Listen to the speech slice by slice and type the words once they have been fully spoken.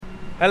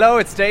Hello,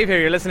 it's Dave here.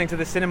 You're listening to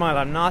The Cinemile.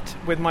 I'm not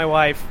with my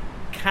wife,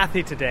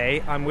 Kathy,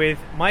 today. I'm with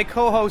my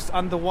co-host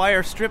on the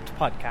Wire Stripped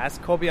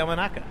podcast, Kobe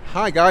Amanaka.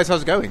 Hi guys,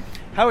 how's it going?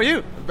 How are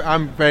you?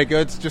 I'm very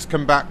good. Just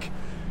come back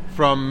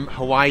from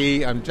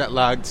Hawaii. I'm jet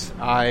lagged.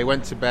 I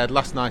went to bed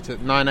last night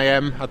at 9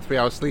 a.m, had 3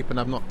 hours sleep, and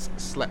I've not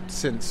slept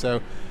since.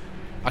 So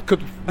I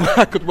could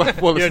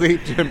fall asleep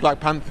during Black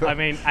Panther. I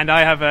mean, and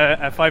I have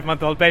a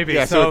 5-month-old baby,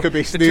 yeah, so it could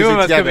be the two of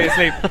us together. could be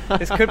asleep.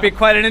 This could be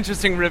quite an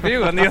interesting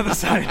review on the other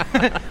side.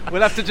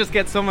 We'll have to just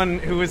get someone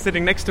who is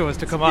sitting next to us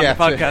to come on the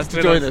podcast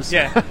to join us.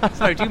 Yeah.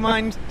 Sorry, do you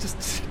mind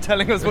just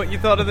telling us what you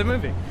thought of the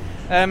movie?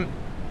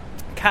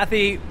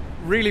 Kathy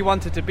really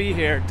wanted to be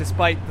here,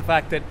 despite the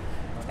fact that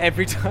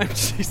every time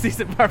she sees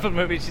a Marvel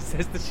movie, she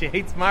says that she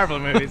hates Marvel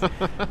movies.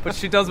 But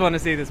she does want to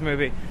see this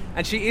movie.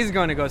 And she is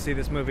going to go see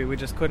this movie. We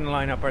just couldn't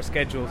line up our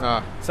schedules.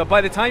 So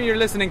by the time you're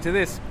listening to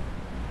this,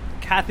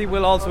 Kathy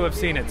will also have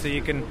seen it. So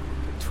you can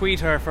tweet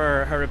her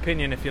for her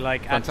opinion, if you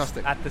like, at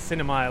The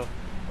Cinemile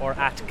or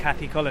at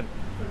Kathy Cullen.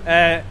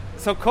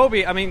 So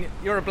Kobe, I mean,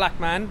 you're a black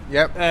man.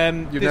 Yep.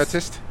 You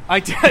noticed?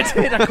 I did.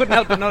 I couldn't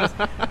help but notice.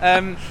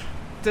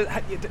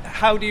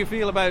 How do you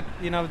feel about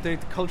the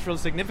cultural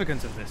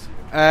significance of this?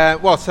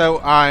 So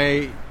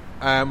I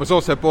was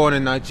also born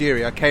in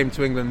Nigeria. I came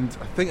to England,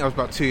 I think I was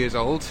about 2 years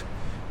old.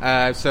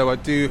 So I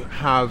do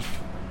have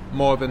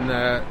more than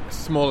a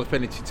small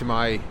affinity to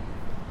my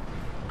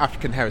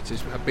African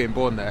heritage of being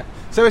born there.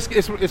 So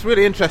it's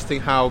really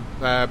interesting how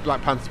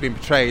Black Panther's been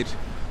portrayed.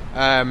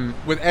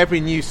 With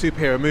every new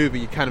superhero movie,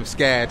 you're kind of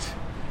scared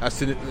as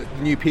to the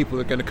new people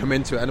that are going to come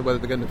into it and whether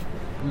they're going to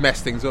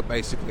mess things up,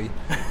 basically.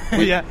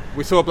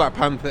 We saw Black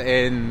Panther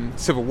in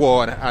Civil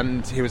War,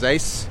 and he was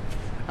ace.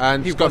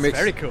 And he was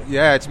very cool.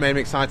 Yeah, it's made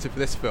me excited for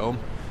this film.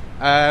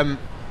 And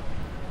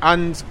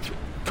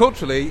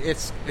culturally,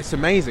 it's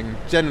amazing.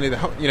 Generally,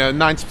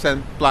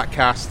 90% black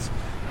cast,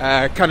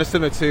 kind of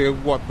similar to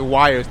what The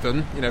Wire has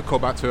done. Call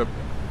back to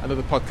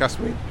another podcast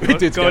we did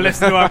together. Go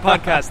listen to our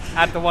podcast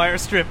at The Wire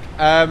Stripped.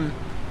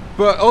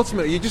 But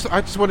ultimately,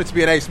 I just want it to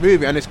be an ace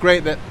movie, and it's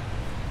great that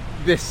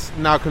this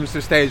now comes to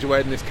a stage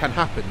where this can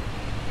happen.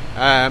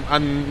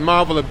 And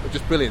Marvel are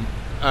just brilliant.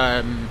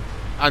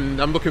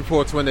 And I'm looking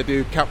forward to when they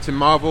do Captain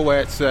Marvel,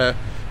 where it's a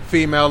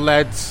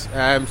female-led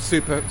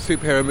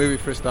superhero movie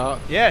for a start.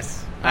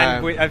 Yes,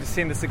 and I've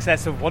seen the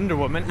success of Wonder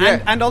Woman,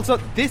 and also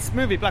this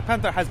movie, Black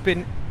Panther, has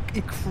been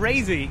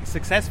crazy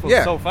successful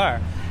so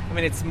far. I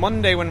mean, it's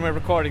Monday when we're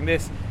recording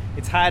this.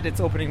 It's had its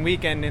opening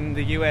weekend in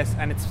the US,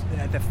 and it's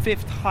the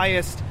 5th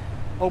highest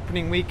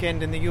opening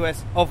weekend in the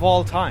US of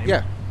all time.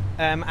 Yeah.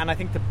 And I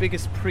think the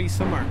biggest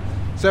pre-summer.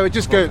 So it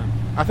just goes.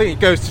 I think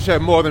it goes to show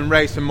more than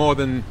race and more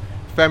than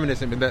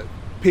feminism, in that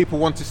people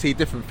want to see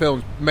different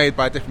films made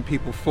by different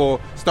people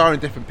starring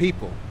different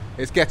people.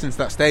 It's getting to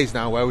that stage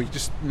now where we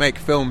just make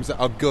films that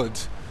are good,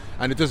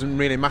 and it doesn't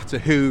really matter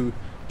who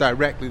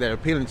directly they're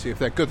appealing to. If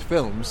they're good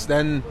films,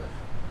 then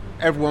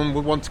everyone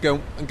would want to go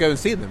and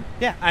see them.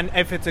 Yeah, and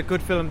if it's a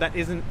good film that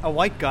isn't a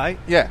white guy,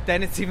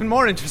 then it's even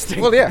more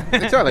interesting. Well, yeah,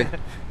 exactly.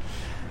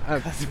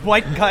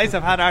 White guys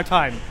have had our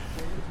time.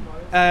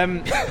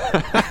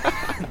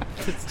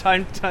 It's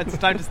time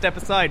to step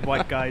aside,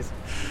 white guys.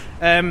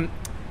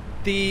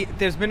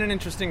 There's been an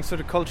interesting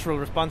sort of cultural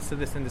response to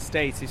this in the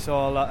States. You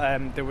saw a lot,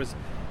 there was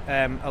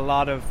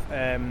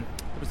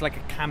like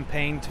a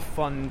campaign to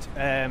fund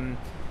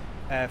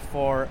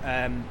for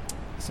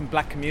some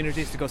black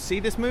communities to go see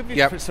this movie,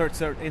 for sort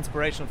of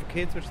inspirational for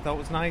kids, which I thought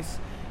was nice.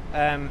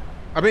 I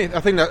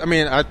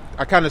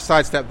kind of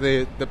sidestepped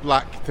the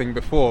black thing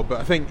before,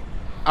 but I think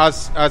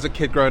as a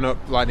kid growing up,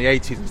 like in the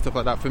 80s and stuff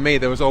like that, for me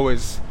there was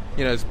always,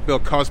 there's Bill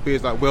Cosby,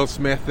 there's like Will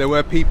Smith. There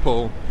were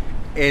people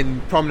in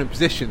prominent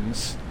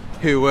positions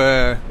who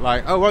were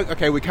like, oh,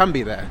 okay, we can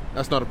be there.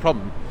 That's not a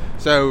problem.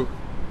 So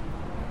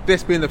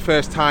this being the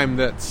first time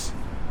that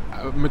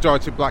a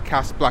majority of black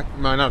and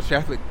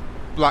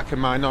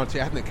minority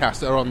ethnic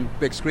cast are on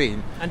big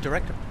screen. And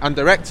director.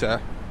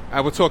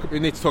 We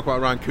need to talk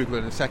about Ryan Coogler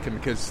in a second,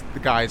 because the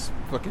guy's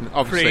fucking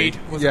obviously...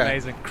 Creed was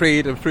amazing.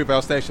 Creed and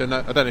Fruitvale Station.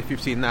 I don't know if you've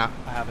seen that.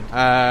 I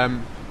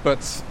haven't.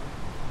 But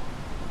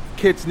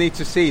kids need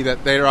to see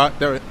that there are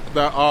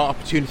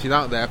opportunities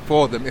out there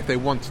for them if they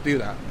want to do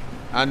that.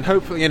 And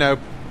hopefully,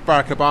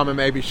 Barack Obama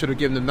maybe should have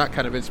given them that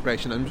kind of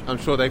inspiration. I'm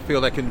sure they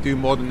feel they can do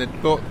more than they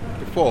thought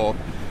before,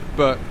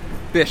 but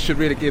this should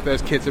really give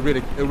those kids a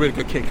really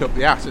good kick up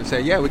the ass and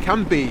say, yeah, we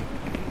can be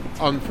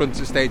on front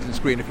of stage and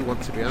screen if we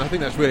want to be. And I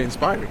think that's really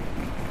inspiring.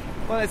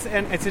 Well, it's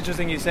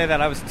interesting you say that.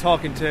 I was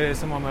talking to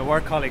some of my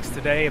work colleagues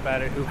today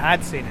about it who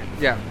had seen it.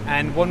 Yeah.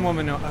 And one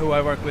woman who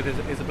I work with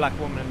is a black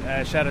woman.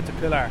 Shout out to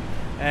Pilar.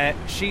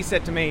 She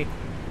said to me,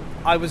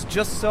 I was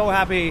just so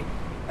happy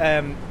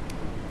to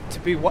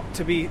be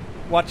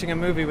watching a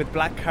movie with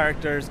black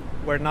characters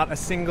where not a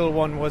single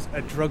one was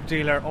a drug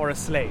dealer or a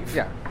slave.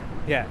 Yeah.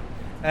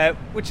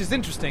 Which is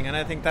interesting, and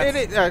I think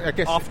that's I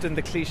guess often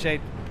the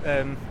cliched.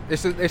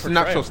 It's a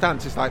natural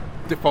stance. It's like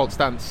default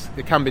stance.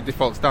 It can be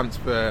default stance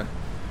for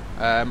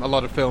a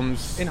lot of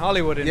films in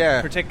Hollywood, in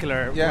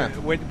particular. Yeah.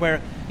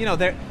 Where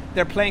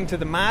they're playing to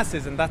the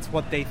masses, and that's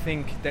what they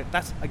think.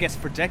 That's I guess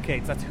for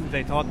decades, that's who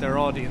they thought their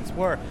audience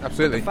were.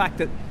 Absolutely. But the fact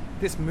that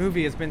this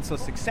movie has been so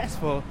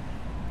successful,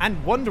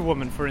 and Wonder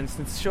Woman, for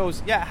instance,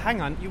 shows. Yeah,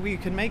 hang on, we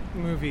can make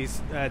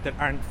movies that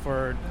aren't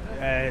for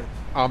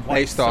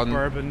based on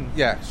suburban.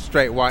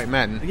 straight white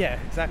men. Yeah,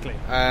 exactly.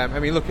 I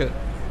mean, look at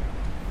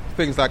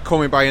things like Call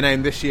Me by Your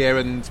Name this year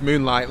and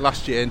Moonlight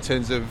last year in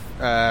terms of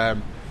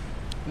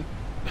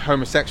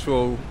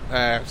homosexual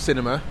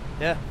cinema.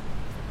 Yeah.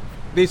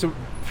 These are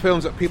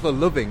films that people are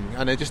loving,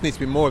 and there just needs to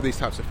be more of these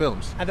types of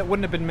films. And that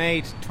wouldn't have been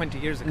made 20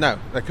 years ago. No,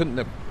 they couldn't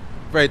have.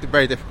 Very,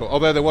 very difficult.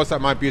 Although there was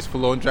that My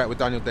Beautiful Laundrette with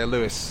Daniel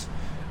Day-Lewis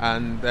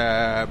and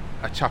a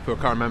chap who I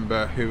can't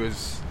remember, who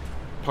was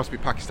possibly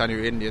Pakistani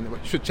or Indian.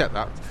 Should check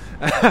that.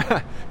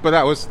 But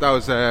that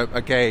was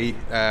a gay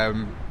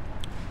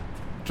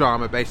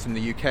drama based in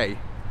the UK.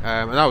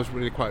 And that was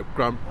really quite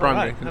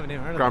groundbreaking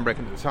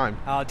at the time.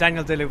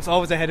 Daniel Day-Lewis was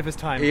always ahead of his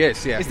time. He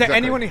is, yeah. Is there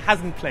anyone who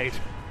hasn't played?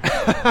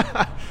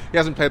 He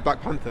hasn't played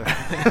Black Panther.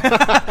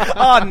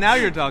 Oh, now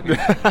you're talking.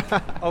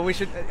 Oh, we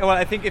should. Well,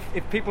 I think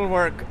if people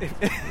were, if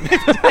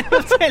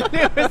Daniel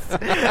Day-Lewis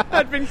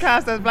had been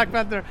cast as Black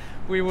Panther,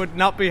 we would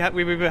not be.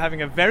 We would be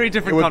having a very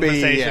different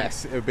conversation.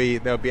 Yes, it would be.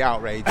 There would be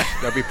outrage.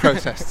 There would be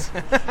protests.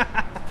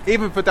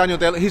 Even for Daniel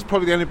Day-Lewis, he's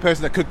probably the only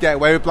person that could get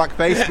away with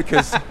blackface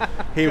because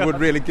he would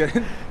really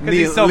lean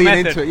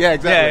into it. Yeah,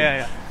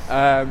 exactly.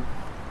 Yeah.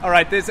 All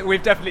right,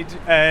 we've definitely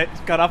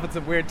got off on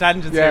some weird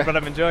tangents here, but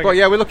I'm enjoying it. Well,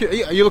 yeah,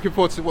 are you looking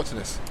forward to watching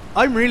this?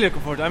 I'm really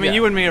looking forward to it. I mean,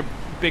 you and me are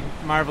big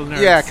Marvel nerds.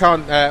 Yeah, I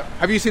can't.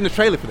 Have you seen the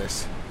trailer for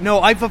this?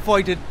 No, I've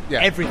avoided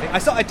everything.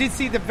 I did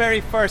see the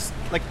very first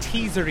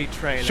teasery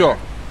trailer. Sure.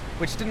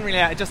 Which didn't really.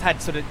 It just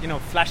had sort of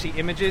flashy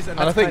images, and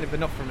that's kind of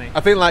enough for me. I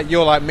think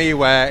you're like me,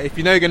 where if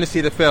you know you're going to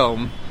see the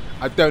film,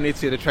 I don't need to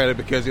see the trailer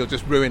because it'll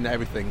just ruin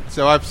everything.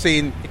 So I've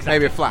seen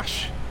maybe a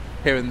flash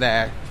here and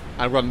there.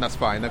 And run, that's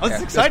fine. Okay. Oh,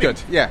 that's exciting.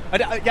 That's good. Yeah.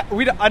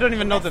 I don't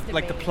even know the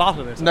plot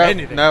of it. No, or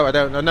anything. No, I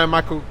don't. I know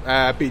Michael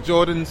B.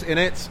 Jordan's in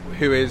it,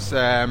 who is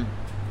Where's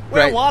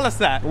great.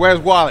 Wallace at? Where's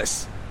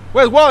Wallace?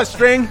 Where's Wallace,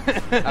 String?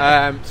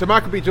 So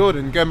Michael B.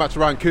 Jordan, going back to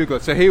Ryan Coogler.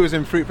 So he was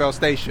in Fruitvale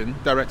Station,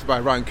 directed by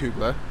Ryan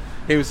Coogler.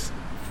 It was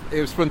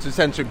front and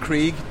centre in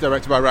Krieg,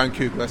 directed by Ryan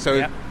Coogler.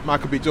 So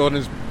Michael B.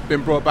 Jordan's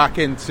been brought back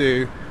in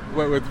to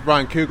work with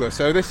Ryan Coogler.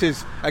 So this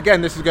is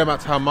going back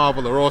to how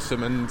Marvel are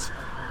awesome and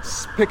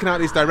picking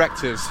out these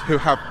directors who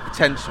have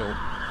potential.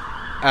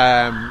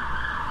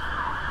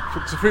 So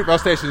Fruitvale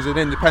Station is an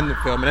independent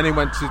film, and then he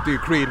went to do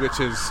Creed, which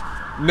is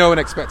no one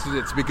expected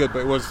it to be good,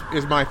 but it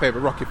is my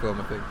favourite Rocky film.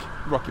 I think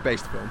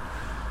Rocky-based film.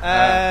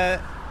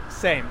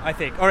 Same, I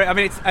think. Or I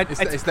mean,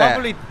 it's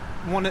probably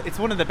one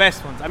of the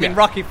best ones. I mean,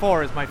 Rocky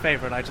 4 is my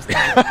favourite. I just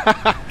can't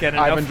get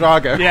enough. Ivan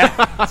Drago. Yeah.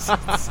 So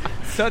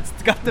it's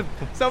got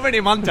so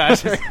many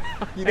montages.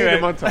 You need a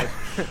montage.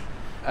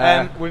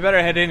 We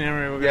better head in,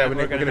 and we're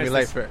going to be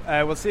late for it.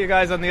 We'll see you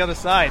guys on the other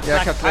side.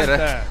 Yeah, catch you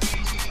later.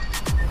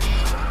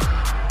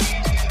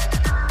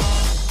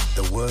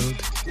 The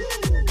world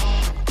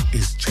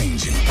is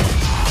changing.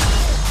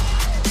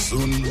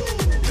 Soon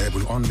there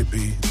will only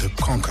be the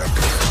conquered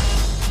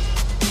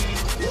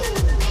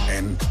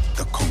and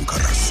the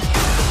conquerors.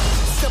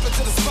 Step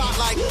into the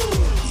spotlight.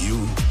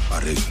 You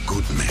are a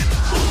good man.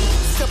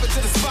 Step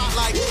into the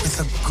spotlight. It's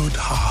a good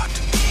heart.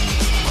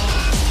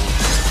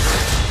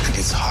 And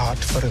it's hard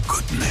for a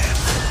good man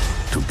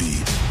to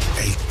be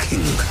a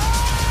king.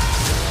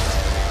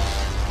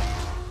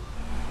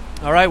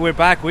 All right, we're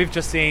back. We've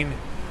just seen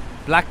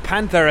Black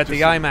Panther at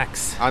the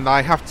IMAX. And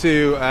I have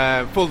to,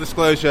 full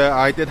disclosure,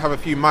 I did have a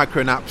few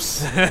micro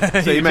naps,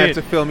 so you may have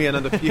to fill me in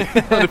on a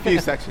few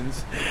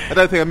sections. I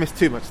don't think I missed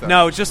too much, though.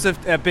 No, just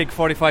a big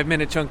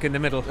 45-minute chunk in the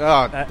middle.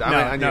 Oh,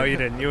 damn it. No, you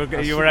didn't.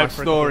 You were out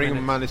for snoring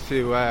and managed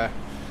to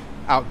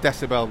out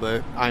decibel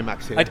the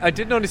IMAX here. I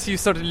did notice you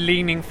sort of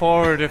leaning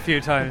forward a few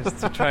times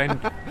to try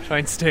and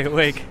stay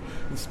awake.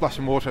 And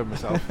splashing water on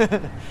myself.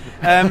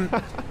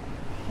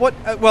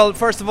 Well,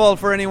 first of all,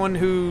 for anyone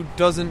who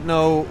doesn't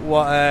know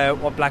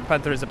what Black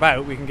Panther is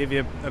about, we can give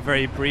you a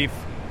very brief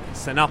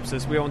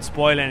synopsis. We won't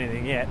spoil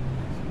anything yet.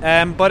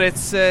 But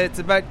it's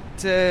about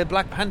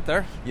Black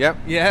Panther. Yep.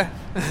 Yeah.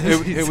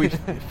 who we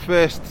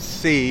first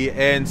see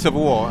in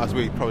Civil War, as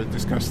we probably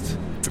discussed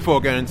before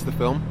going into the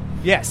film.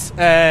 Yes.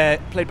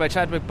 Played by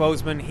Chadwick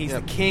Boseman. He's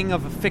the king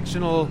of a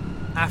fictional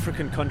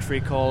African country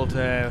called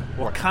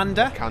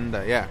Wakanda.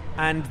 Wakanda, yeah.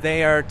 And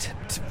they are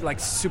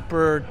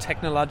super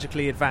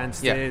technologically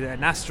advanced. Yeah.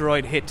 An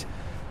asteroid hit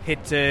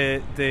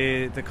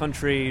the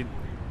country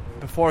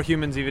before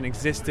humans even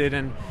existed,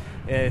 and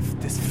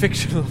this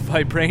fictional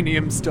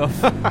vibranium stuff.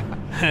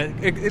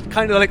 It's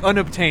kind of like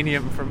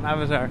unobtainium from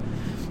Avatar.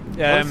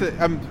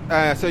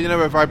 So you know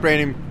where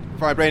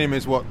vibranium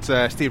is what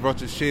Steve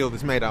Rogers' shield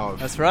is made out of.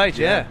 That's right.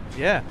 Yeah.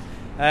 He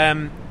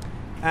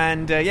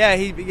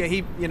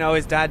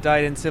his dad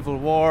died in Civil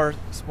War.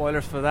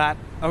 Spoilers for that.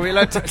 Are we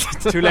allowed to?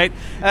 It's too late.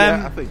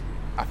 I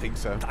think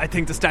so. I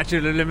think the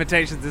statute of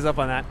limitations is up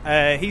on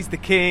that. He's the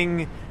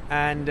king,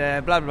 and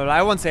blah blah blah.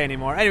 I won't say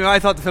anymore. Anyway, I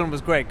thought the film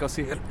was great. Go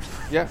see it.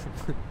 Yeah,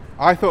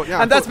 I thought,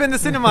 yeah. And that's been the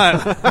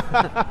cinema.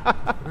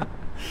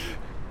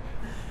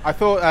 I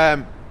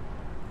thought,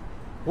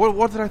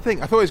 what did I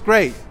think? I thought it was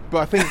great, but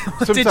I think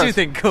What did you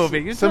think,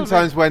 Kobe?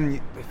 Sometimes when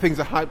things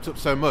are hyped up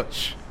so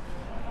much,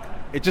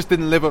 it just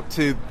didn't live up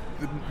to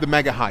the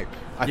mega hype,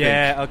 I think.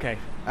 Yeah, okay.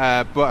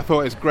 But I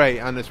thought it was great,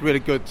 and it's really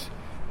good.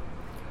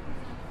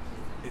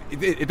 It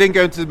didn't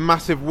go into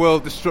massive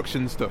world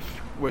destruction stuff,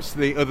 which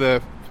a lot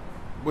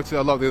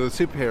of the other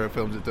superhero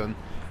films have done,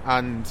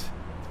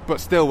 but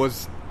still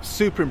was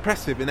super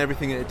impressive in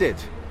everything it did.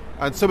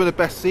 And some of the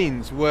best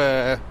scenes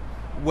were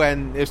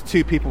when there's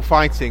two people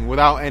fighting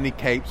without any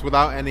capes,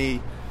 without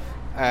any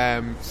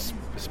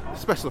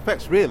special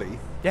effects, really.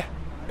 Yeah.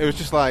 It was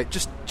just like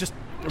just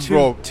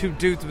raw. Two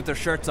dudes with their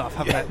shirts off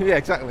having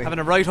exactly. having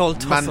a right old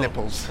tussle. Man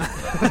nipples.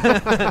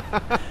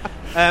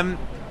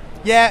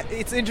 Yeah,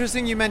 it's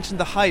interesting you mentioned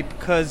the hype,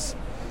 because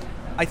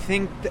I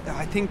think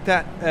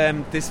that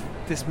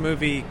this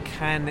movie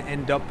can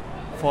end up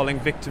falling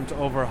victim to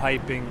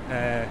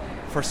overhyping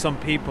for some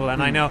people,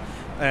 and I know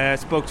I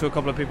spoke to a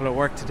couple of people at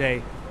work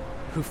today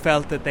who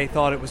felt that they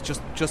thought it was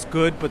just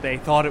good, but they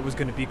thought it was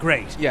going to be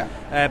great.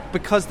 Yeah.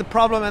 Because the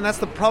problem, and that's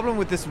the problem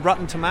with this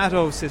Rotten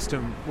Tomato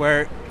system,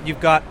 where you've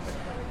got,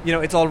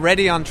 it's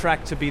already on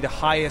track to be the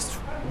highest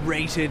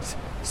rated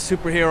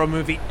superhero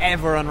movie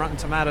ever on Rotten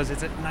Tomatoes.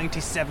 It's at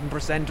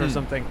 97% or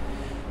something.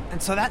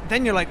 And so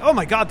then you're like, oh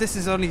my God, this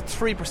is only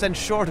 3%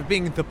 short of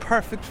being the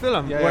perfect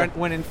film.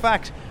 When in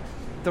fact,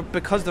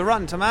 because the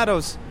Rotten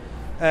Tomatoes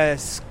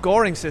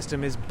scoring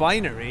system is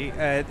binary,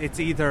 it's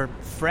either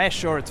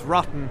fresh or it's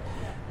rotten.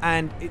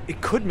 And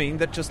it could mean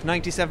that just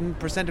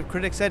 97% of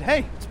critics said,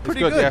 "Hey, it's pretty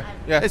good."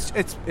 Yeah.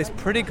 It's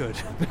pretty good.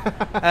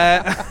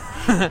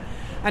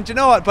 And you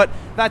know what? But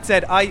that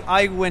said,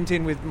 I went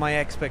in with my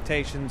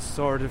expectations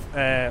sort of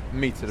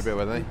metered a bit,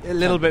 weren't they? A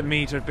little bit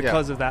metered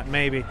because of that,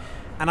 maybe.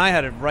 And I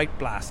had a right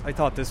blast. I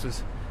thought this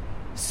was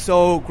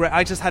so great.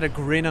 I just had a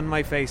grin on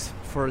my face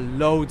for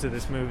loads of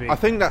this movie. I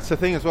think that's the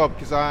thing as well,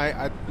 because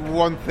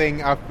one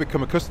thing I've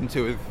become accustomed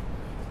to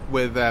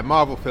with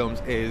Marvel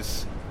films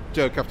is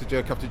joke after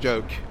joke after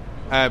joke.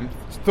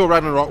 Thor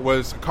Ragnarok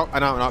was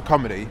an out-and-out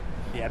comedy.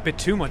 Yeah, a bit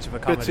too much of a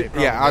comedy.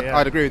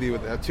 I'd agree with you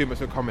with too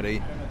much of a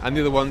comedy. And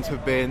the other ones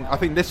have been. I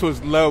think this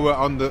was lower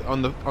on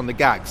the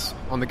gags,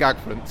 on the gag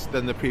front,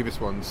 than the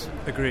previous ones.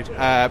 Agreed.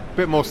 A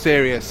bit more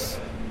serious,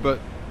 but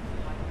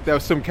there were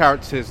some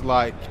characters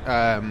like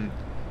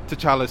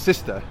T'Challa's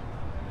sister.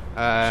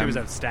 She was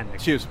outstanding.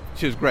 She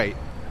was great.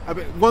 I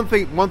mean, one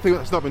thing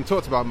that's not been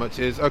talked about much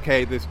is,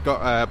 okay, there's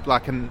got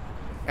black and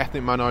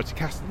ethnic minority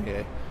cast in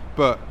here,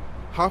 but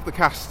half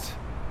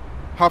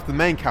the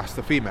main cast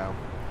are female,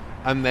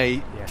 and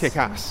they kick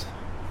ass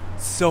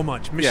so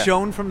much.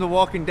 Michonne from The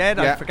Walking Dead,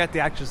 I forget the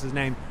actress's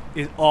name,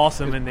 is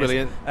awesome in this.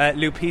 Brilliant.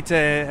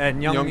 Lupita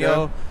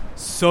Nyong'o,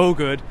 so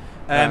good.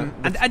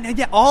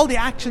 And all the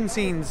action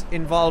scenes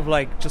involve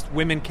like just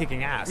women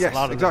kicking ass. Yes, a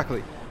lot of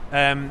exactly.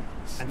 And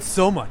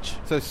so much.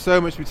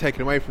 So much to be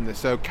taken away from this.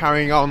 So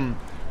carrying on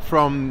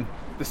from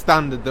the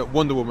standard that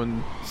Wonder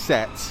Woman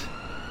set,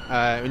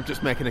 and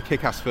just making a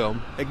kick-ass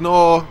film.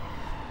 Ignore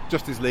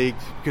Justice League,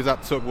 because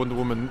that took Wonder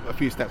Woman a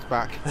few steps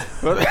back.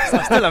 But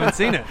I still haven't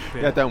seen it.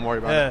 Yeah, don't worry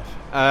about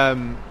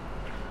it.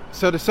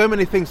 So there's so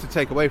many things to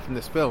take away from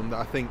this film that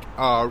I think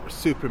are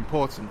super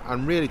important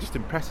and really just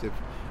impressive.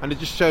 And it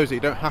just shows that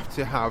you don't have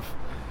to have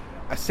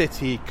a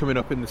city coming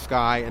up in the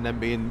sky and then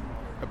being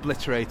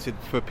obliterated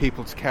for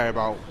people to care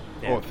about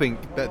or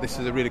think that this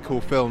is a really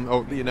cool film,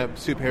 or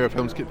superhero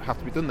films have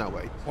to be done that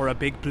way. Or a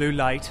big blue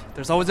light.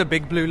 There's always a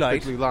big blue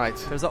light. Big blue light.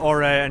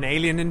 An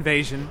alien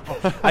invasion.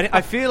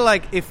 I feel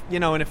like if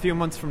in a few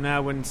months from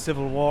now, when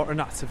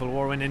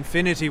when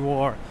Infinity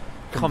War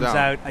comes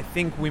out, I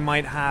think we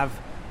might have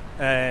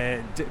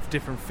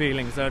different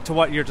feelings to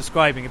what you're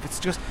describing. If it's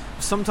just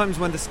sometimes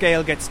when the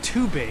scale gets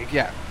too big,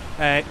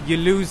 you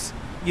lose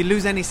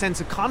any sense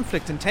of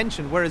conflict and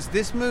tension. Whereas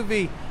this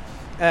movie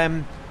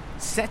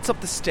sets up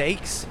the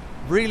stakes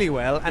really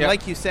well, and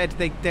like you said,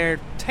 they're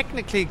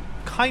technically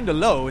kind of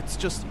low. It's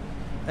just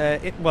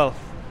it's so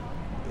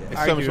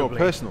much more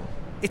personal.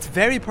 It's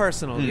very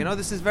personal.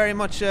 This is very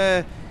much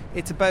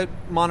it's about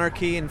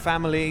monarchy and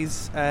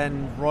families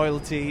and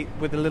royalty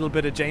with a little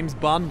bit of James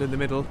Bond in the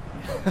middle.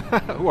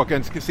 What,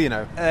 going to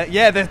casino?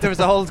 There was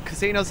a whole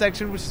casino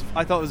section, which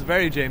I thought was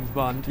very James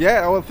Bond.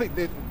 Yeah, well, I think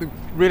the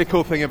really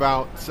cool thing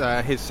about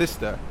his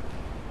sister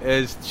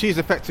is she's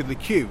effectively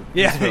Q.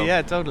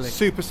 Yeah, totally.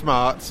 Super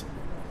smart,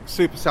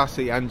 super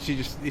sassy, and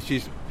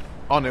she's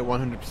on it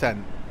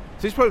 100%.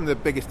 So it's probably the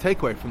biggest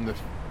takeaway from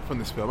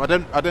this film. I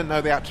don't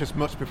know the actress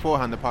much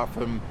beforehand, apart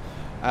from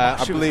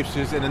I believe she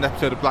was in an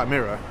episode of Black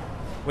Mirror,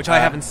 which I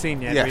haven't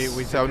seen yet.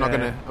 Yes, so I'm not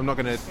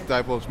going to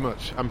divulge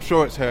much. I'm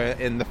sure it's her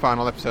in the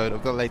final episode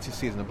of the latest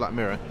season of Black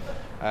Mirror.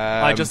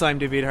 I just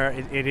IMDb'd her.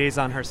 It is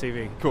on her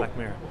CV. Cool. Black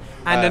Mirror,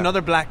 and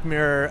another Black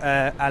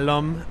Mirror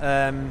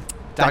alum.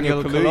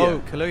 Daniel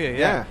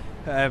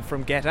Kaluuya,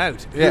 from Get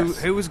Out,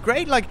 who was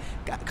great, like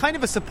kind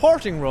of a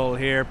supporting role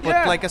here,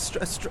 but like a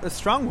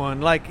strong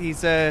one. Like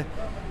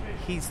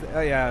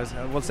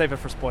We'll save it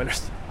for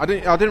spoilers. I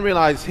didn't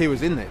realise he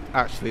was in it.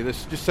 Actually,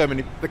 there's just so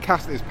many. The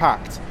cast is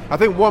packed. I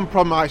think one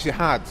problem I actually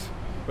had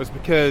was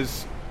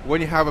because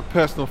when you have a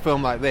personal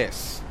film like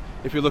this,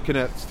 if you're looking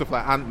at stuff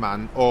like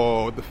Ant-Man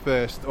or the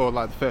first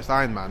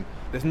Iron Man,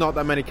 there's not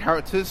that many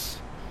characters.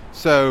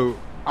 So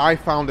I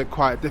found it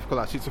quite difficult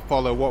actually to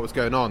follow what was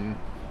going on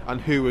and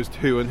who was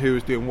who and who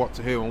was doing what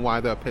to who and why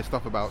they were pissed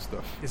off about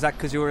stuff. Is that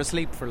because you were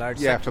asleep for large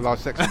sections? Yeah, for large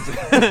sections.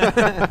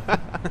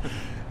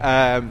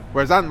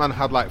 Whereas Ant-Man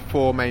had like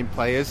 4 main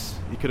players.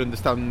 You could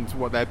understand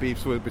what their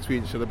beefs were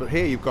between each other. But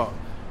here you've got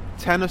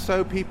 10 or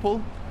so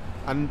people.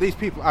 And these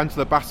people,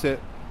 Angela Bassett,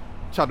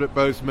 Chadwick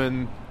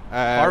Boseman,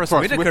 Forrest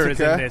Whitaker is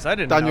in this. I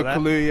didn't Daniel know that.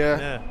 Kaluuya.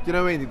 Yeah. Do you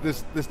know what I mean?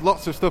 There's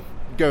lots of stuff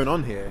going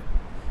on here.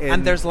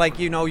 And there's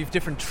you've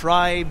different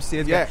tribes.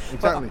 Yeah,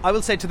 exactly. But I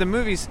will say, to the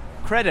movie's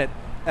credit,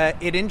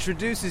 it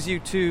introduces you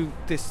to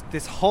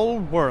this whole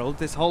world,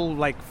 this whole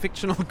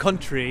fictional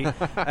country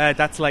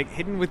that's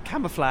hidden with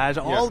camouflage.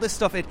 All this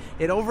stuff.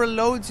 It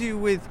overloads you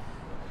with.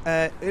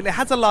 It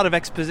has a lot of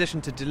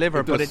exposition to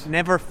deliver, but it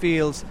never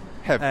feels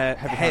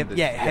heavy-handed.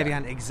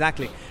 Heavy-handed,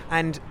 exactly.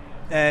 And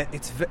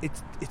it's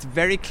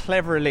very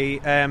cleverly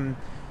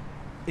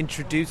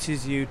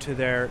introduces you to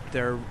their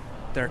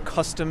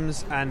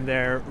customs and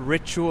their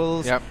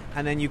rituals,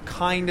 and then you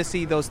kind of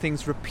see those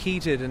things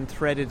repeated and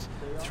threaded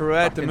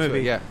throughout the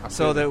movie.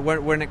 So that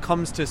when it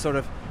comes to sort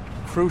of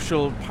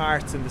crucial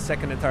parts in the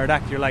second and third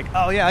act, you're like,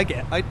 oh yeah, I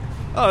get it.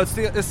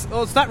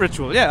 It's that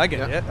ritual. Yeah, I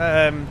get it.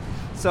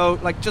 So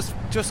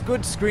just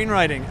good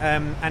screenwriting,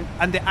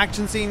 and the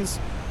action scenes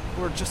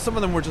were just, some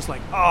of them were just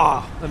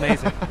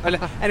amazing.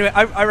 Anyway,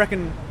 I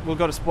reckon we'll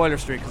go to spoiler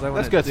street because I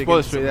want to. Let's go to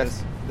spoiler street.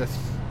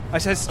 I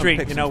said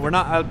street, we're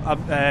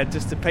not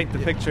just to paint the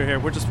picture here.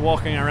 We're just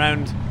walking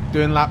around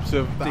doing laps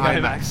of the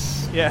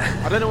IMAX.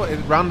 Yeah, I don't know what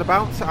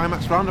roundabout,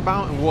 IMAX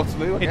roundabout in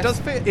Waterloo. It does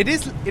fit. It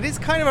is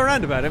kind of a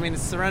roundabout. I mean,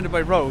 it's surrounded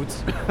by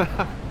roads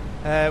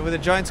with a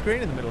giant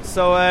screen in the middle.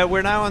 So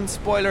we're now on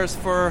spoilers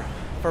for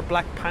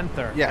Black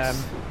Panther.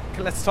 Yes.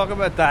 Let's talk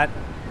about that.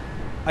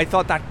 I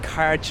thought that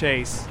car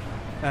chase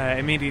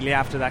immediately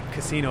after that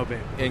casino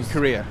bit in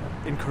Korea.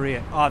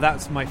 Oh,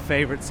 that's my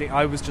favourite scene.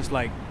 I was just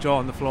jaw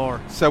on the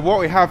floor. So what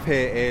we have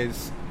here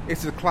is,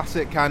 it's a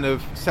classic kind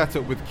of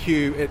setup with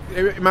Q.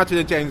 Imagine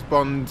a James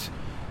Bond.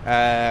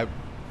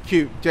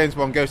 James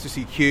Bond goes to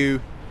see Q,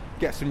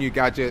 gets some new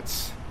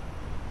gadgets,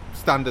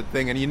 standard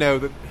thing, and you know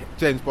that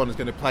James Bond is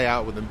going to play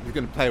out with them. He's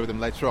going to play with them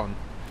later on.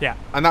 Yeah.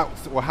 And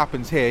that's what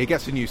happens here. He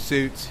gets a new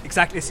suit.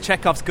 Exactly. It's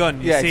Chekhov's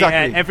gun. You see,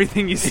 exactly.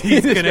 Everything you see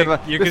is you're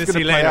going to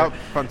see later. Out.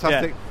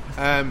 Fantastic.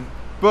 Yeah.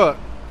 But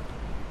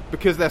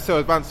because they're so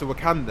advanced in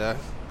Wakanda,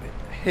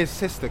 his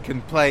sister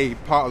can play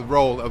part of the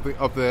role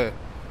of the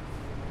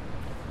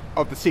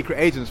secret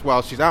agents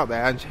while she's out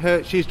there,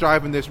 and she's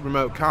driving this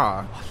remote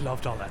car. I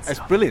loved all that stuff.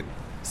 It's brilliant.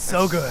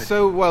 So good.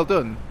 So well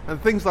done.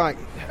 And things like,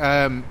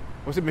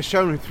 was it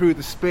Michonne who threw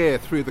the spear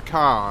through the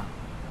car?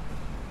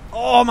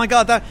 Oh my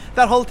god, that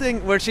whole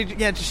thing where she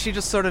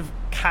just sort of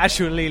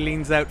casually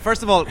leans out.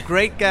 First of all,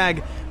 great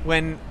gag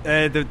when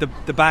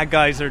the bad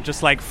guys are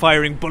just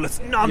firing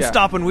bullets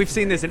non-stop, and we've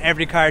seen this in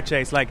every car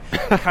chase,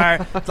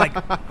 car it's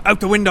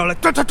out the window,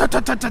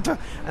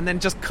 and then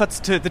just cuts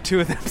to the two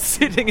of them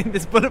sitting in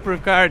this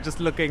bulletproof car just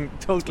looking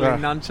totally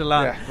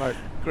nonchalant.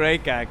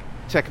 Great gag.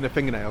 Checking their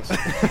fingernails.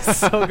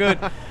 So good.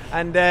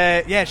 And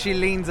she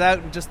leans out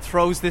and just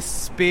throws this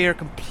spear,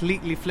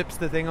 completely flips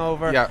the thing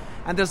over. Yeah.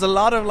 And there's a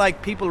lot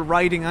of people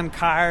riding on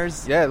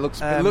cars. Yeah, it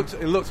looks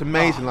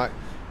amazing. Like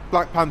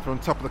Black Panther on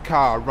top of the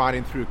car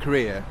riding through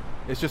Korea.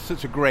 It's just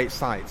such a great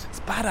sight. It's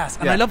badass.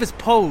 And I love his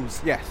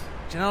pose. Yes.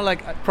 Do you know,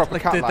 proper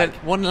cat-like. The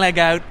one leg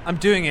out. I'm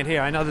doing it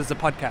here. I know there's a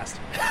podcast.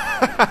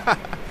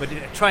 But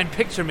try and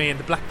picture me in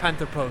the Black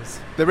Panther pose.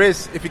 There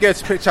is, if you go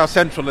to Picture House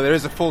Central, there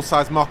is a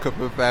full-size mock-up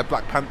of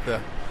Black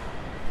Panther.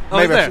 Oh,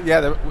 is there?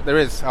 Yeah, there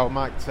is. I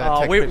might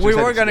take we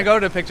were going to go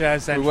to Picture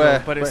House Central,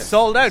 but it's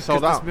sold out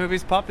because this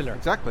movie's popular.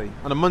 Exactly.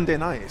 On a Monday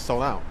night, it's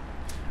sold out.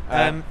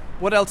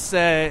 What else?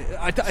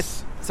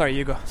 Sorry,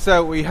 you go.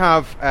 So we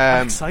have...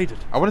 I'm excited.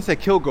 I want to say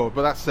Kilgore,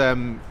 but that's...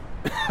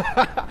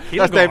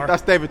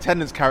 that's David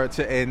Tennant's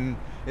character in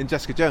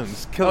Jessica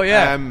Jones.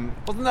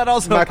 Wasn't that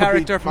also a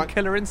character from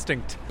Killer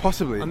Instinct?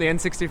 Possibly. On the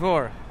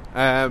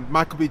N64.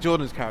 Michael B.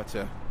 Jordan's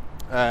character.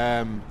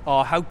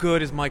 How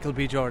good is Michael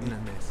B. Jordan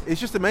in this?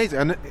 It's just amazing.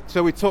 And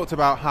so we talked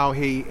about how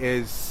he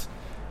is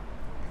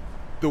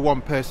the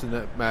one person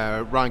that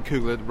Ryan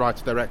Coogler, the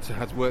writer-director,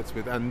 has worked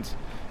with, and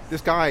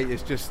this guy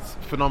is just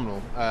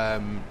phenomenal.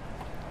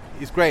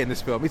 He's great in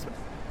this film.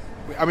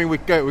 We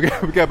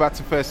go back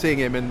to first seeing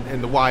him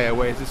in The Wire,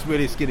 where he's this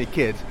really skinny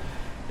kid.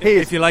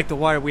 If you like The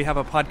Wire, we have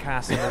a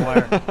podcast on The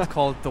Wire. It's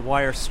called The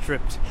Wire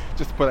Stripped.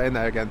 Just to put it in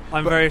there again.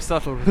 I'm very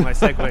subtle with my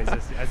segues,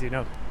 as you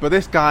know. But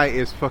this guy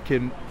is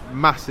fucking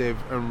massive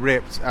and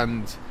ripped,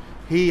 and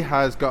he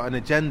has got an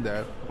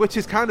agenda, which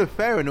is kind of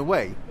fair in a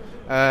way.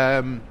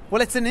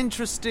 Well, it's an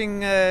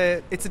interesting...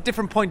 it's a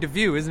different point of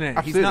view, isn't it?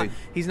 Absolutely.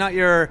 He's not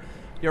your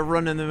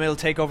run-in-the-mill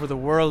take over the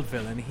world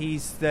villain.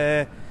 He's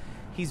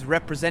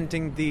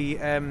representing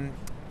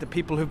the the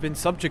people who've been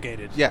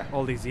subjugated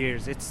all these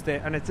years. It's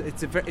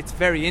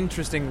very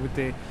interesting with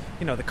the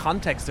the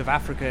context of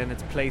Africa and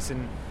its place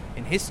in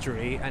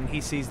history, and he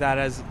sees that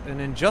as an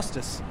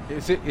injustice. He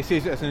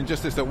sees it as an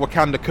injustice that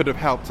Wakanda could have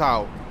helped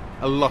out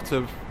a lot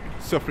of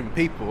suffering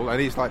people,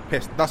 and he's like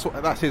pissed. That's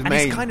his main.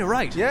 And he's kind of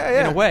right.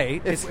 Yeah. In a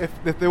way,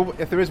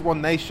 if there is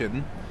one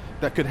nation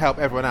that could help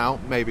everyone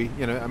out, maybe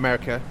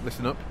America,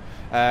 listen up,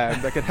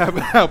 that could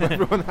help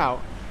everyone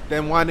out,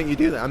 then why don't you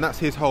do that? And that's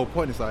his whole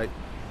point. Is like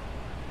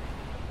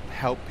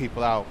help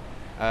people out.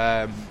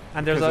 And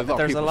there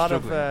is a lot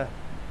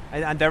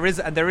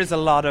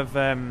of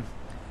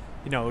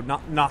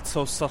not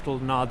so subtle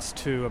nods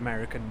to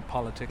American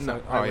politics.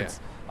 No.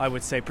 I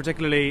would say,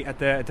 particularly at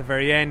the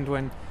very end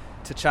when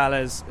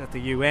T'Challa's at the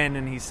UN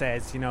and he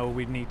says,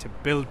 we need to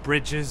build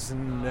bridges,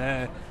 and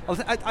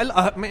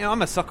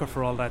I'm a sucker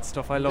for all that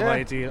stuff. I love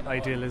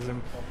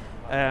idealism.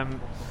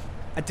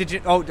 Did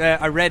you?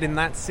 I read in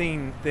that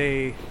scene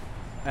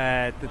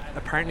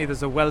apparently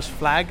there's a Welsh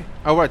flag.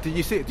 Oh right, did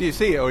you see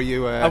it, or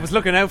you? I was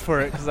looking out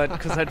for it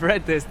because I'd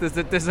read this.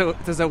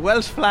 There's a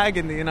Welsh flag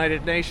in the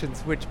United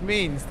Nations, which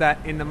means that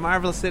in the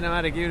Marvel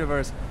Cinematic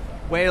Universe,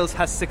 Wales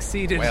has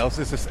succeeded. Wales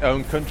is its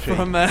own country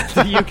from the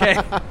UK,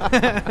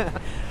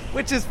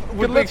 which is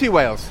good luck to you,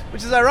 Wales.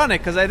 Which is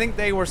ironic because I think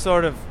they were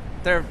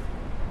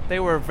they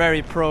were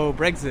very pro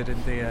Brexit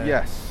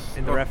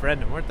in the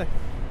referendum, weren't they?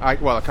 I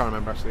can't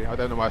remember actually. I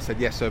don't know why I said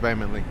yes so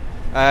vehemently.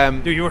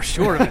 You were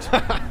sure of it.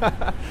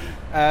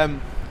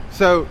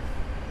 So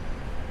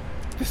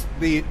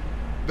the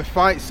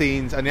fight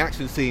scenes and the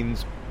action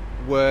scenes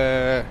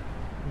were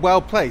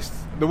well placed.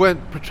 They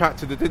weren't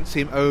protracted. They didn't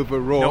seem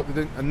overwrought.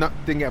 Nope. They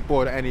didn't get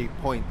bored at any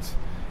point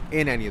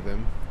in any of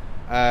them.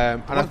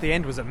 The one at the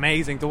end was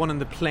amazing. The one in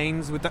the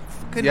plains with that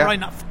fucking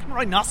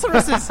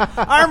rhinoceroses,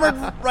 armored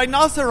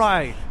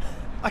rhinoceri.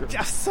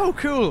 Just so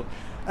cool.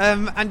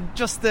 And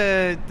just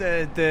the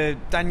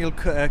Daniel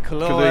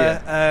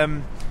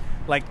Kaluuya,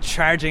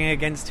 charging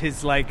against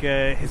his love,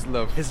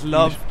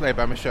 played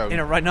by Michonne, in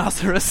a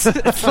rhinoceros.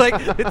 It's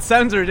it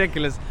sounds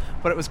ridiculous,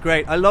 but it was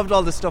great. I loved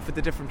all the stuff with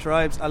the different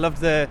tribes. I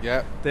loved the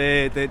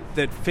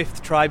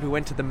fifth tribe who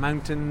went to the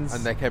mountains,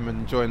 and they came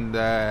and joined.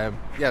 They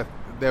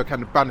were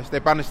kind of banished. They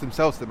banished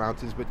themselves to the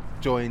mountains, but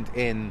joined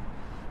in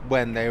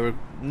when they were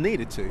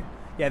needed to.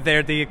 Yeah,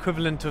 they're the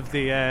equivalent of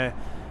the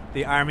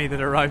army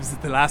that arrives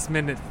at the last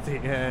minute,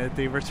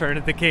 the Return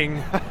of the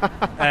King,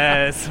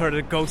 sort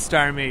of ghost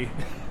army.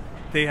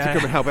 To come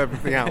and help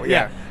everything out.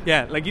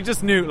 Yeah. Like you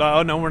just knew,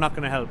 oh no, we're not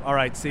going to help. All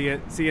right, see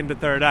you in the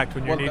third act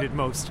when you're needed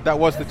most. That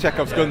was the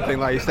Chekhov's gun thing,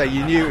 like you say.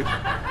 You knew,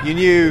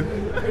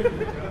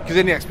 because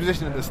in the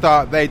exposition at the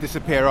start they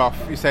disappear off.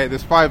 You say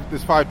there's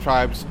five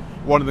tribes.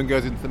 One of them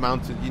goes into the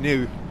mountain. You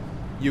knew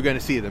you were going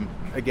to see them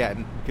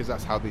again because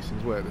that's how these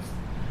things work.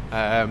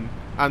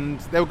 And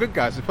they were good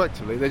guys,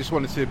 effectively. They just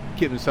wanted to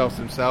keep themselves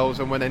to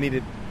themselves, and when they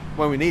needed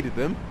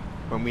them.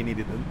 When they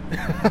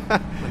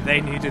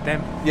needed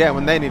them. Yeah,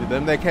 when they needed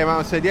them, they came out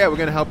and said, yeah, we're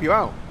going to help you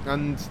out.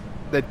 And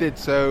they did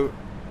so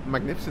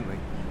magnificently.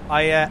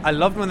 I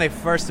loved when they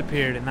first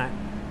appeared in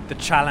the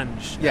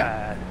challenge.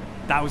 Yeah.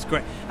 That was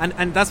great.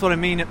 And that's what I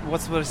mean,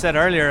 what's what I said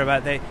earlier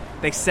about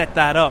they set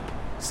that up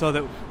so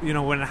that,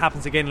 when it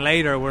happens again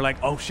later, we're like,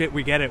 oh shit,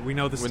 we get it. We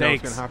know the stakes. We know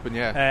what's going to happen,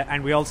 yeah.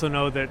 And we also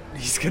know that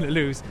he's going to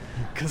lose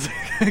because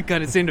it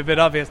kind of seemed a bit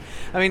obvious.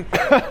 I mean,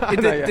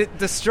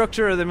 the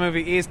structure of the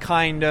movie is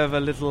kind of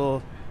a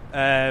little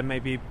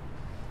maybe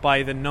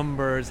by the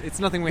numbers. It's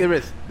nothing we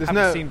haven't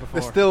seen before.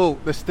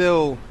 There's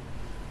still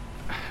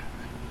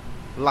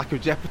lack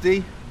of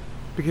jeopardy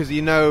because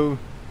we knew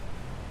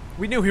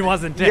he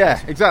wasn't dead.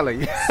 Yeah,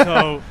 exactly.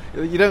 So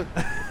you don't,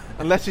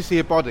 unless you see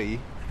a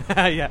body.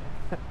 Yeah.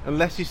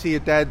 Unless you see a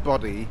dead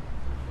body,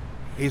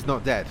 he's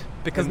not dead.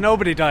 Because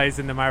nobody dies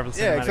in the Marvel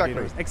Cinematic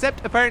Universe.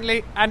 Except,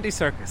 apparently, Andy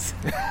Serkis.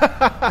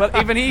 But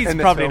even he's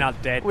probably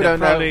not dead. We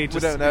don't know.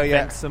 Just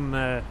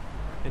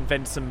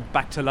invent some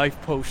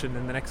back-to-life potion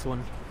in the next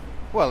one.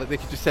 Well, they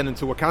could just send him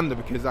to Wakanda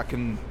because that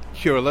can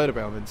cure a load of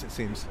ailments, it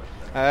seems.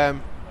 So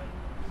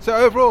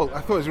overall, I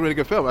thought it was a really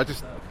good film.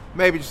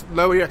 Maybe just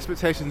lower your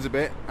expectations a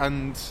bit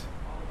and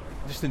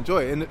just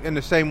enjoy it. In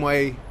the same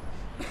way,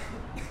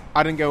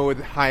 I didn't go with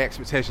high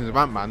expectations of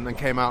Ant-Man and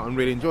came out and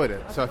really enjoyed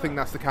it. So I think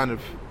that's the kind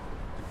of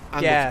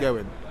angle to go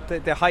in.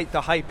 The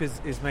hype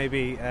is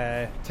maybe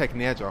taking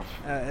the edge off,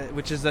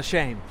 which is a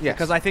shame. Yes.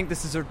 Because I think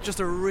this is just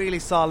a really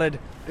solid,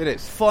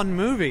 fun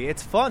movie.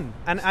 It's fun,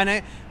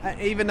 and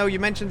even though you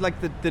mentioned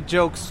the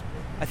jokes,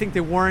 I think they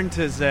weren't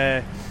as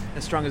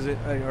strong as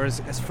or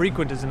as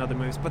frequent as in other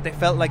movies, but they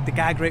felt like the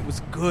gag rate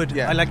was good.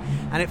 Yeah.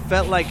 And it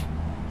felt like,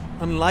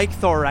 unlike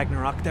Thor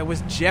Ragnarok, there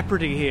was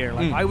jeopardy here.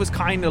 I was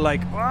kind of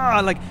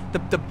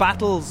the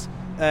battles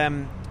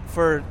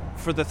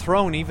for the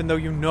throne, even though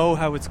you know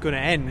how it's going to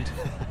end.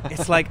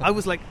 It's I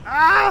was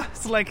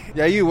it's like.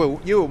 Yeah, you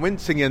were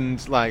wincing and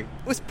it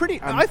was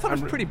pretty. I thought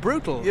it was pretty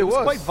brutal. It was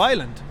quite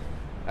violent.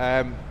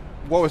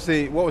 What was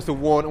the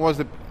warning? What was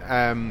the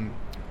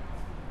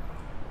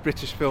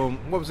British film?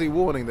 What was the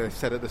warning they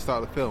said at the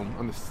start of the film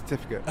on the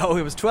certificate? Oh,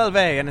 it was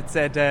 12A, and it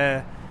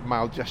said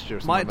mild gesture. Or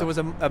something There was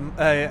an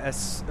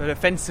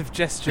offensive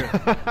gesture,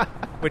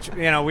 which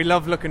we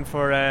love looking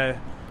for.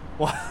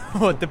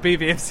 What the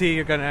BBFC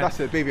are gonna? That's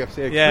it,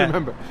 BBFC. Yeah, I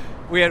remember.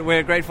 We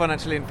had great fun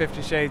actually in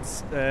 50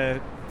 Shades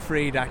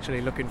Freed,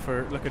 actually looking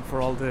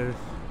for all the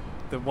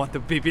what the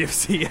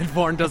BBFC had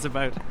warned us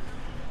about.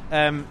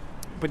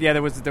 But yeah,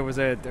 there was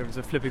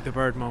a flipping the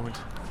bird moment.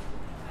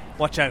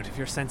 Watch out if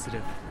you're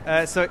sensitive.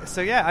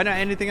 So yeah, I know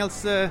anything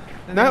else. No,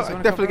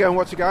 definitely go and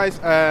watch it, guys.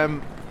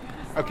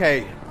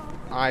 Okay,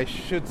 I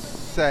should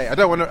say I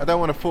don't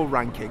want a full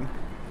ranking,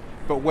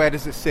 but where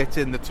does it sit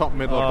in the top,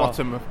 middle, or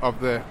bottom of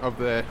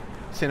the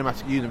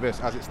cinematic universe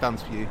as it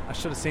stands for you? I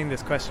should have seen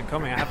this question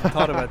coming. I haven't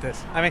thought about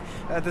this. I mean,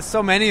 there's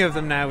so many of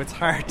them now. It's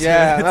hard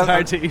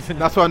to even.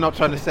 That's why I'm not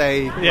trying to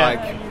say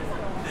like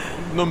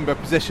number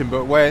position,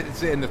 but where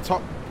is it in the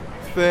top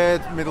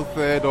third, middle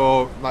third,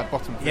 or like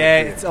bottom third? Yeah,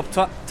 it's up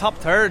top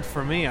third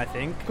for me, I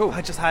think. Cool.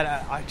 I just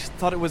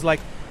thought it was like,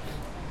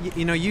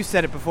 you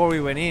said it before we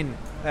went in.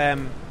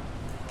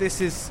 This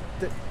is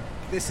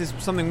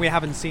something we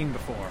haven't seen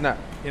before. No,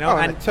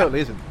 and it totally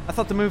isn't. I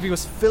thought the movie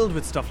was filled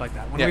with stuff like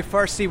that. When we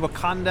first see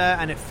Wakanda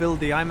and it filled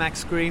the IMAX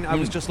screen, I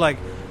was just like,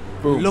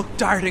 boom, look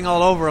darting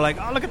all over, like,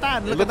 oh, look at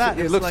that, look at that.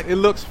 It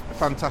looks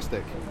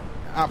fantastic.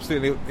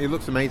 Absolutely, it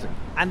looks amazing,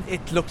 and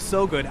it looked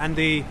so good. And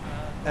the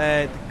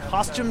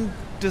costume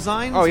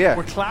designs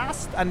were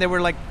classed, and they were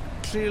like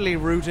clearly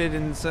rooted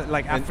in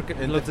like African,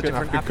 in loads of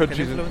different African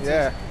influences.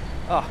 Yeah.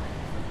 Oh,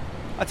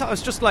 I thought it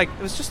was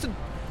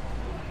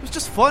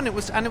just fun. It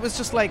was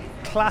just like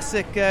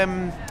classic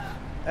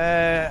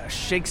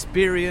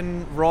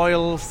Shakespearean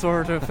royal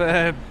sort of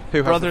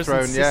brothers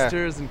and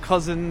sisters and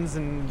cousins,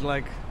 and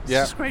like it's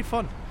just great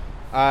fun.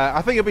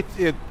 I think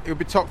it would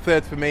be top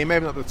third for me.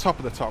 Maybe not the top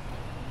of the top.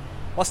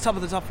 What's top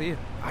of the top for you?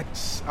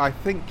 I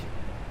think.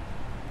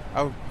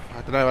 Oh,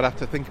 I don't know. I'd have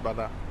to think about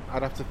that.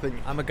 I'd have to think.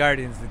 I'm a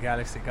Guardians of the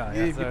Galaxy guy.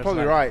 You're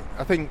probably right.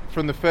 I think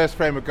from the first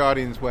frame of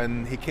Guardians,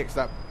 when he kicks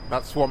that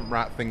swamp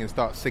rat thing and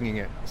starts singing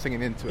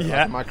into it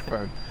like a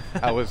microphone,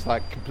 I was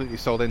like completely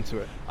sold into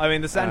it. I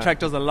mean, the soundtrack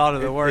does a lot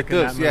of the work in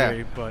that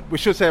movie. But we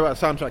should say about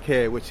the soundtrack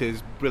here, which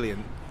is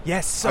brilliant.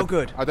 Yes, so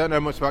good. I don't know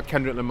much about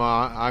Kendrick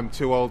Lamar. I'm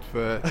too old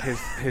for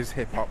his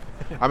hip hop.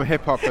 I'm a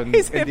hip hop and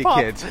indie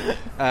kid,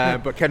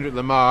 but Kendrick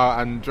Lamar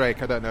and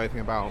Drake, I don't know anything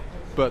about.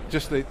 But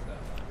just it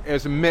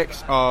was a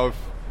mix of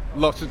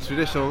lots of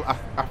traditional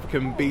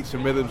African beats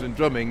and rhythms and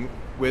drumming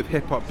with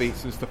hip hop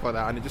beats and stuff like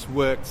that, and it just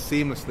worked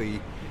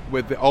seamlessly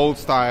with the old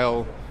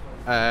style,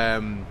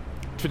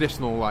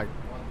 traditional like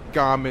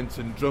garments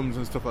and drums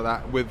and stuff like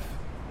that, with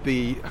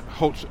the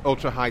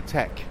ultra high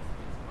tech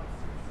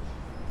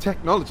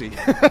technology.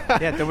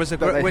 Yeah, there was a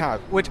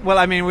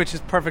which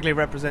just perfectly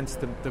represents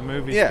the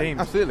movie's theme.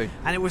 Yeah, absolutely.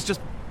 And it was just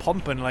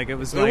pumping, like it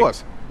was.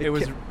 It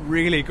was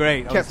really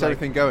great. Kept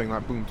everything going,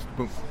 like boom,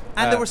 boom.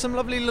 And there were some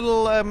lovely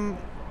little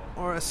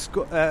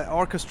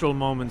orchestral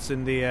moments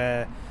in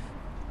the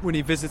when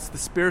he visits the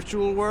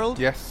spiritual world.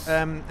 Yes.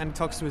 And he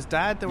talks to his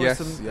dad. There were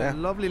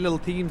some lovely little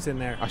themes in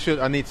there. I'm sure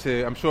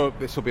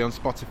this will be on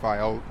Spotify.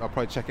 I'll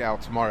probably check it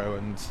out tomorrow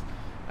and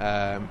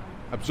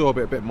absorb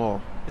it a bit more.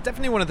 It's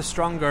definitely one of the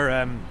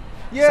stronger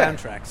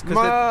soundtracks.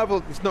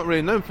 Marvel, it's not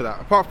really known for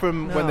that. Apart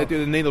from when they do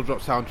the Needle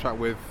Drop soundtrack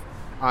with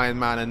Iron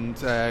Man and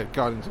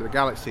Guardians of the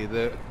Galaxy,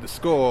 the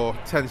score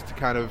tends to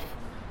kind of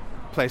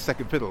play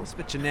second fiddle. It's a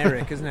bit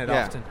generic, isn't it?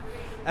 Often.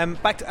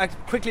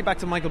 Quickly back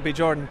to Michael B.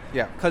 Jordan.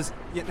 Yeah. Because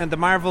the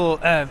Marvel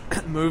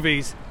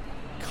movies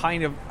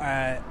kind of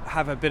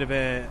have a bit of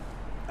a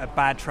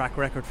bad track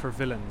record for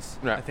villains.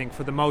 Yeah. I think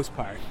for the most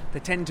part, they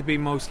tend to be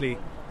mostly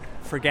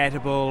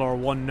forgettable or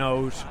one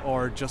note,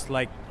 or just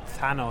like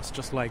Thanos,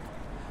 just like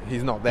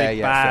he's not there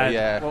yet. Bad, so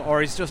yeah.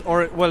 Or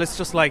it's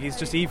just like he's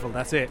just evil.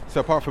 That's it. So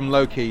apart from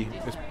Loki,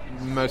 it's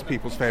most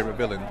people's favourite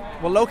villain.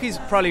 Well, Loki is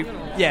probably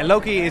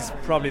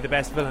the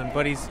best villain,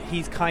 but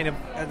he's kind of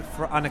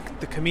on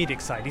the comedic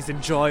side. He's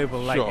enjoyable.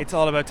 Like it's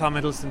all about Tom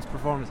Hiddleston's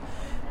performance.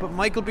 But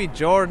Michael B.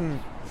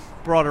 Jordan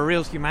brought a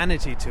real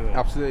humanity to it.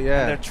 Absolutely, yeah.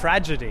 And their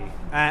tragedy,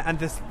 and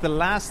the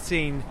last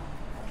scene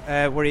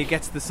where he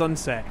gets the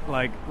sunset,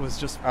 like, was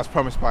just as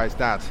promised by his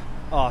dad.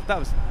 Oh,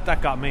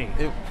 that got me.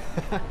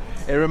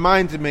 It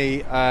reminded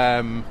me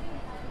a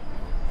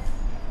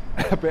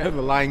bit of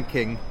The Lion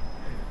King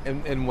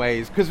in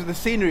ways, because the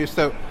scenery is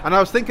so. And I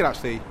was thinking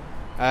actually,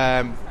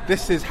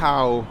 this is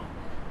how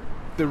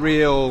the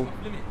real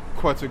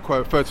quote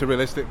unquote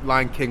photorealistic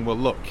Lion King will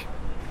look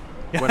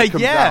when it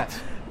comes out.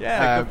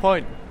 Yeah, good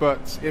point.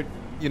 But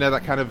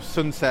that kind of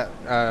sunset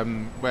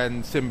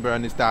when Simba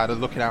and his dad are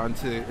looking out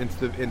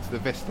into the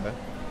vista.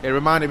 It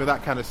reminded me of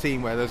that kind of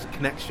scene where there's a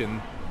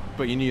connection,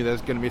 but you knew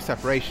there's going to be a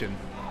separation,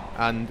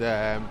 and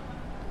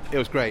it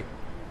was great.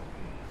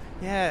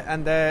 Yeah,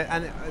 and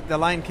the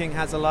Lion King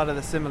has a lot of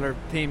the similar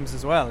themes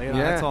as well.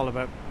 It's all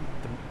about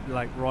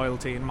like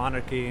royalty and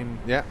monarchy and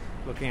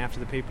looking after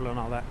the people and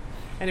all that.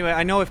 Anyway,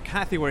 I know if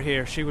Kathy were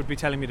here, she would be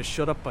telling me to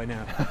shut up by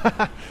now.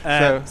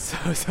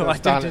 So I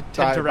tend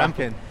to ramp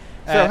in.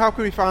 So how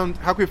can we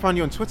find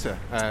you on Twitter,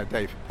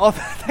 Dave? Oh,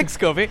 thanks,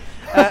 Kobe.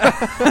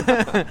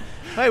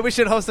 Hey, we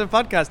should host a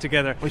podcast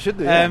together. We should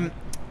do.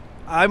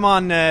 I'm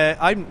on.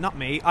 I'm not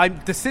me.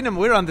 I'm the cinema.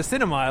 We're on the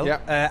Cinemile.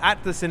 Yeah.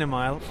 At the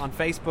Cinemile on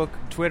Facebook,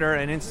 Twitter,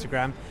 and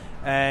Instagram.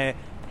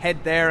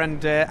 Head there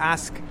and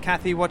ask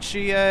Kathy what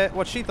she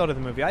thought of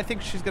the movie. I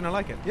think she's going to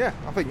like it. Yeah,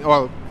 I think.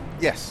 Well,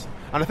 yes,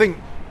 and I think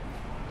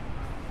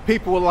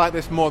people will like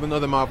this more than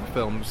other Marvel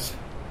films.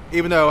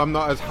 Even though I'm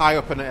not as high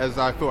up in it as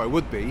I thought I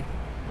would be,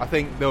 I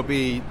think there'll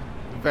be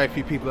very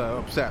few people that are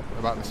upset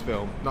about this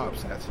film. Not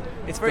upset.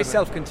 It's very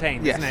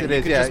self-contained, yes, isn't it? it You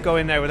is, could just go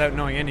in there without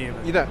knowing any of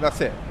it. You know,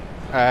 that's it.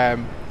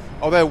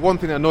 Although one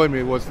thing that annoyed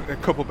me was a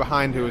couple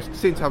behind who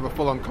seemed to have a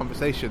full-on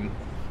conversation.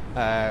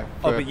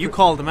 But you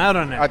called them out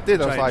on it. I did.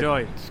 Which I was I like,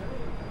 enjoyed.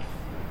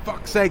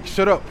 fuck's sake,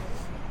 shut up.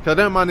 Because I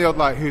don't mind the odd,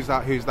 like, who's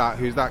that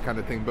kind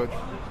of thing, but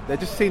they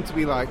just seem to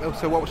be like, oh,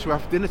 so what should we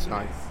have for dinner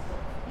tonight?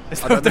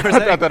 Is I that what they were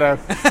saying? I don't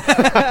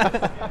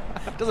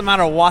know. Doesn't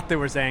matter what they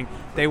were saying.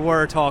 They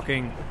were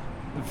talking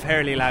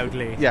fairly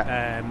loudly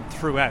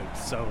throughout,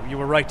 so you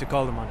were right to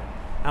call them on it.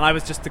 And I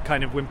was just the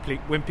kind of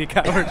wimpy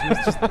coward who was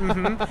just,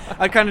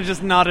 I kind of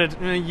just nodded,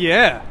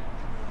 yeah.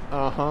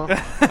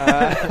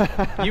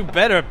 Uh-huh. You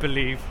better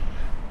believe.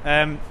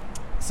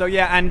 So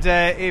yeah, and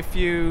if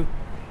you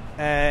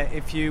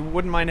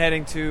wouldn't mind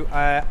heading to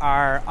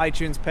our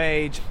iTunes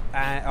page,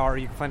 or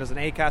you can find us on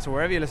Acast or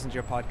wherever you listen to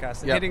your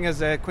podcast, and hitting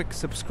us a quick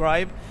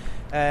subscribe.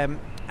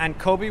 And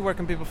Kobe, where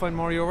can people find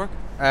more of your work?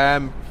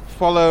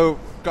 Follow.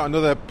 Got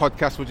another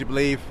podcast, would you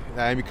believe?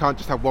 You can't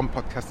just have one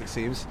podcast, it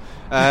seems.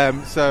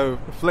 So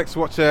Flix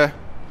Watcher,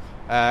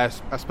 I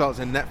spelled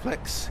it in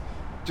Netflix.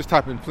 Just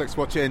type in Flix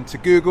Watcher into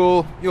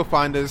Google. You'll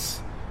find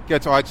us. Go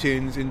to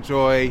iTunes,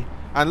 enjoy,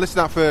 and listen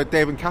out for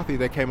Dave and Kathy.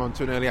 They came on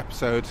to an early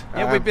episode.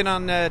 Yeah, we've been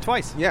on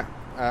twice. Yeah,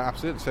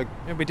 absolutely. So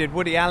we did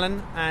Woody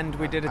Allen, and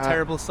we did a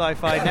terrible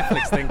sci-fi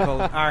Netflix thing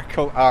called Ark.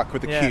 Called Ark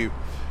with a Q.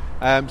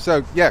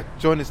 So yeah,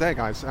 join us there,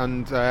 guys,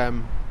 and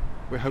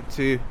we hope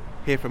to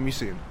hear from you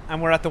soon.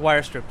 And we're at the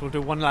Wire Strip. We'll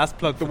do one last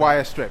plug. The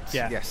Wire Strips.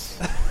 Yeah. Yes.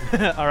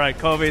 All right,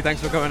 Kobe.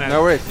 Thanks for coming out.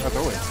 No worries, as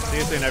always. See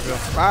you soon, everyone.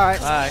 Bye.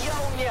 Bye.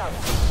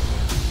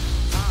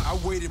 I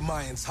waited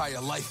my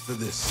entire life for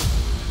this.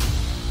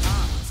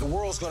 The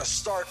world's gonna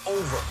start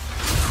over.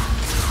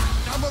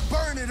 I'ma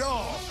burn it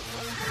all.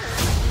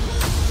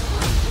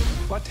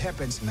 What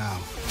happens now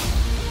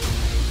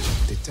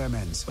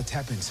determines what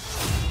happens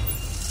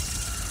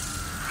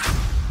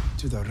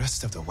to the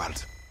rest of the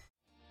world.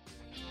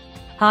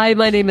 Hi,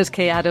 my name is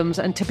Kay Adams,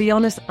 and to be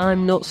honest,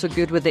 I'm not so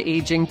good with the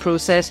ageing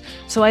process,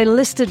 so I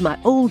enlisted my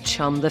old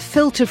chum, the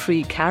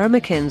filter-free Cara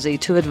McKenzie,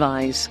 to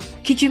advise.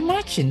 Could you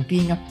imagine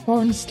being a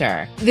porn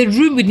star? The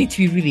room would need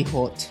to be really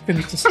hot for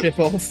me to strip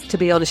off. To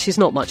be honest, she's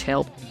not much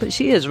help, but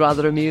she is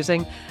rather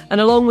amusing.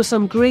 And along with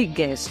some great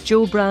guests,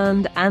 Joe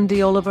Brand,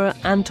 Andy Oliver,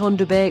 Anton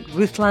Dubeck,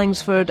 Ruth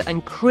Langsford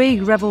and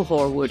Craig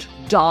Revel-Horwood,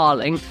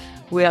 darling,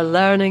 we are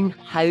learning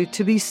how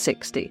to be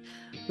 60.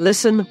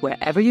 Listen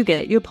wherever you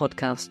get your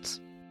podcasts.